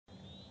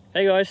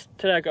Hey guys,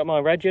 today I got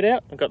my RadJet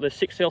out. I've got the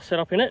 6L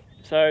setup in it,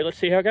 so let's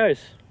see how it goes.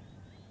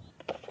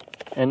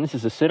 And this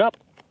is the setup.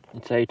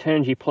 It's a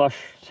Turnigy Plush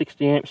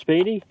 60 amp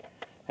speedy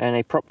and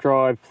a prop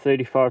drive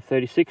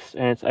 3536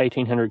 and it's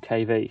 1800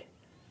 kV.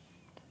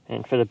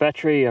 And for the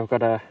battery I've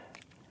got a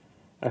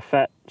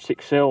fat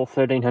 6L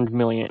 1300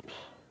 milliamps.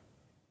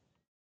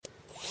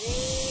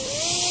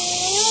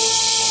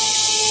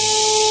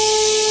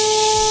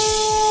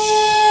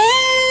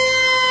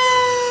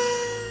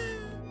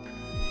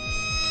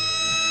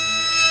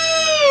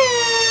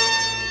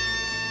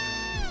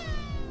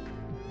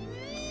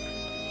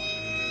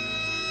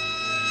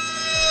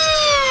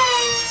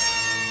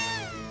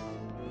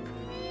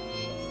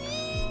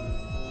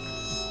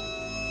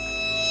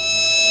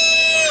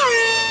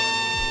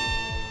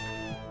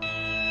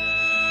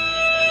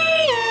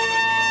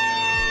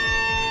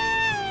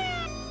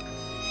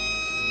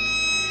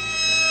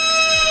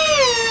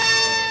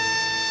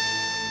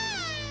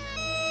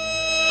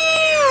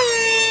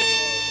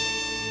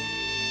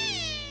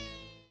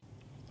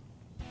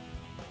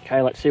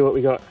 Okay, let's see what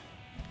we got.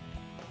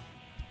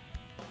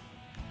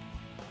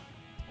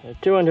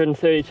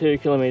 232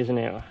 kilometers an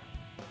hour.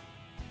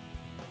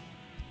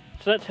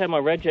 So that's how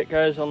my RadJet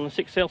goes on the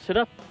 6L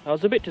setup. I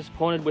was a bit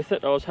disappointed with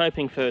it. I was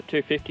hoping for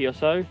 250 or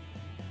so.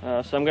 So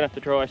I'm going to have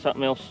to try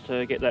something else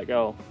to get that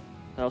goal.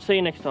 I'll see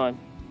you next time.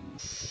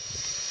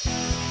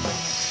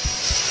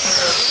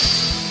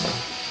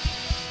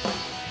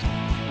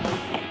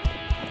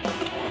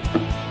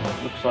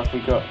 Looks like we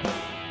got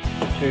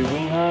 2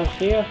 wing halves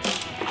here.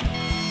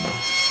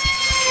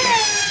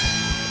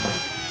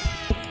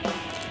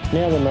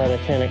 Now the motor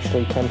can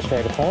actually come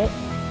straight apart.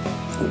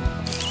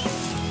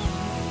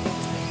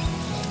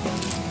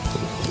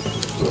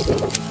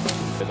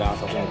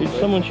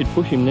 Someone should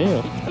push him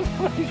now.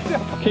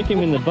 Kick him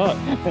in the butt.